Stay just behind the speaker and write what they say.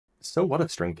So what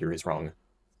if string theory is wrong?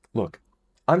 Look,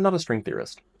 I'm not a string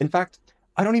theorist. In fact,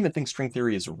 I don't even think string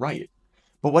theory is right.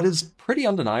 But what is pretty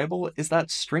undeniable is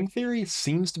that string theory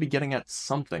seems to be getting at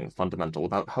something fundamental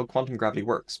about how quantum gravity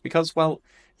works, because, well,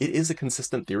 it is a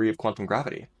consistent theory of quantum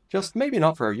gravity, just maybe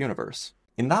not for our universe.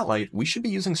 In that light, we should be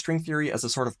using string theory as a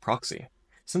sort of proxy.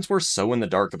 Since we're so in the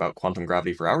dark about quantum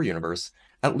gravity for our universe,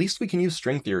 at least we can use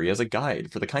string theory as a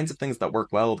guide for the kinds of things that work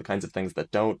well, the kinds of things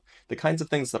that don't, the kinds of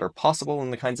things that are possible,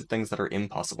 and the kinds of things that are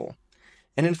impossible.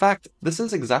 And in fact, this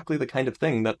is exactly the kind of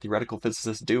thing that theoretical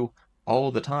physicists do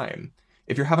all the time.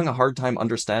 If you're having a hard time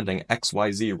understanding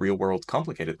XYZ real world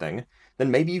complicated thing, then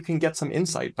maybe you can get some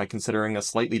insight by considering a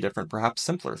slightly different, perhaps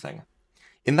simpler thing.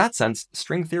 In that sense,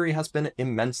 string theory has been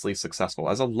immensely successful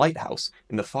as a lighthouse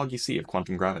in the foggy sea of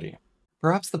quantum gravity.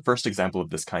 Perhaps the first example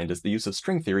of this kind is the use of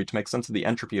string theory to make sense of the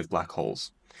entropy of black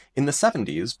holes. In the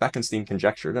 70s, Bekenstein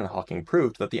conjectured and Hawking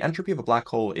proved that the entropy of a black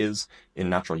hole is,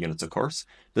 in natural units of course,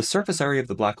 the surface area of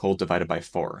the black hole divided by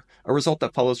 4, a result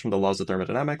that follows from the laws of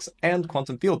thermodynamics and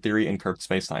quantum field theory in curved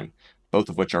spacetime, both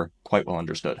of which are quite well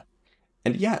understood.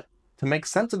 And yet, to make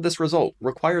sense of this result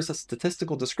requires a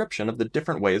statistical description of the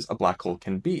different ways a black hole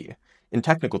can be. In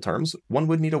technical terms, one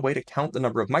would need a way to count the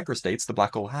number of microstates the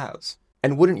black hole has.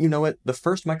 And wouldn't you know it, the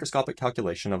first microscopic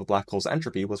calculation of a black hole's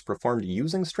entropy was performed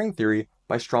using string theory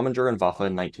by Strominger and Vafa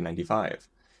in 1995.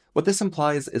 What this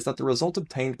implies is that the result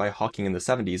obtained by Hawking in the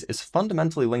 70s is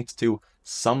fundamentally linked to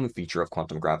some feature of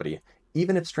quantum gravity,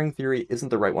 even if string theory isn't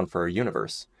the right one for our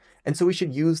universe. And so we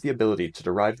should use the ability to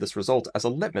derive this result as a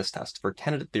litmus test for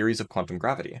candidate theories of quantum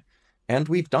gravity. And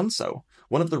we've done so.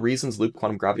 One of the reasons loop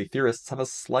quantum gravity theorists have a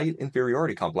slight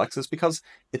inferiority complex is because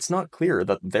it's not clear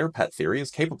that their pet theory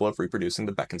is capable of reproducing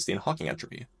the Bekenstein-Hawking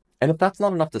entropy. And if that's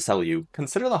not enough to sell you,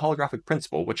 consider the holographic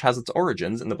principle, which has its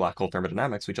origins in the black hole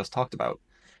thermodynamics we just talked about.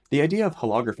 The idea of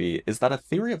holography is that a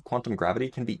theory of quantum gravity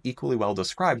can be equally well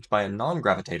described by a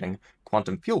non-gravitating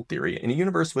quantum field theory in a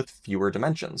universe with fewer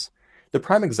dimensions. The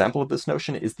prime example of this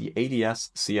notion is the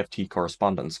ADS-CFT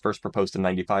correspondence, first proposed in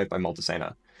 95 by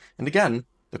Multisena. And again,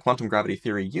 the quantum gravity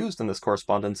theory used in this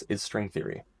correspondence is string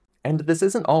theory. And this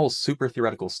isn't all super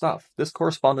theoretical stuff. This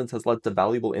correspondence has led to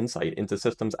valuable insight into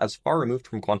systems as far removed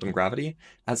from quantum gravity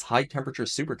as high-temperature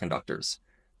superconductors.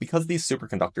 Because these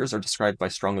superconductors are described by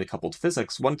strongly coupled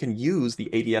physics, one can use the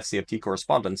ADS-CFT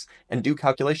correspondence and do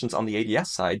calculations on the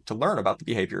ADS side to learn about the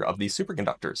behavior of these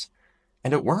superconductors.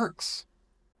 And it works!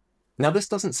 Now, this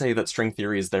doesn't say that string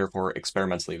theory is therefore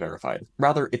experimentally verified.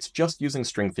 Rather, it's just using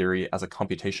string theory as a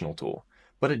computational tool.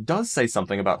 But it does say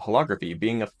something about holography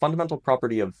being a fundamental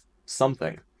property of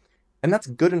something. And that's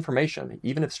good information,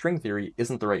 even if string theory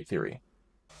isn't the right theory.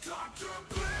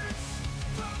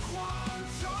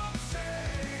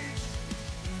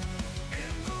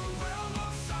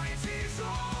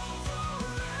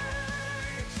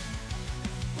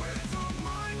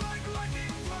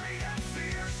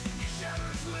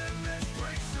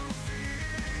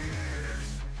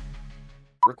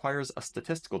 Requires a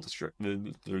statistical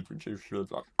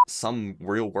some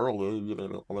real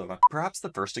world. Perhaps the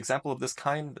first example of this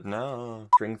kind, no,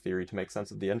 string theory to make sense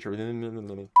of the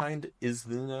entropy kind is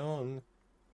the known.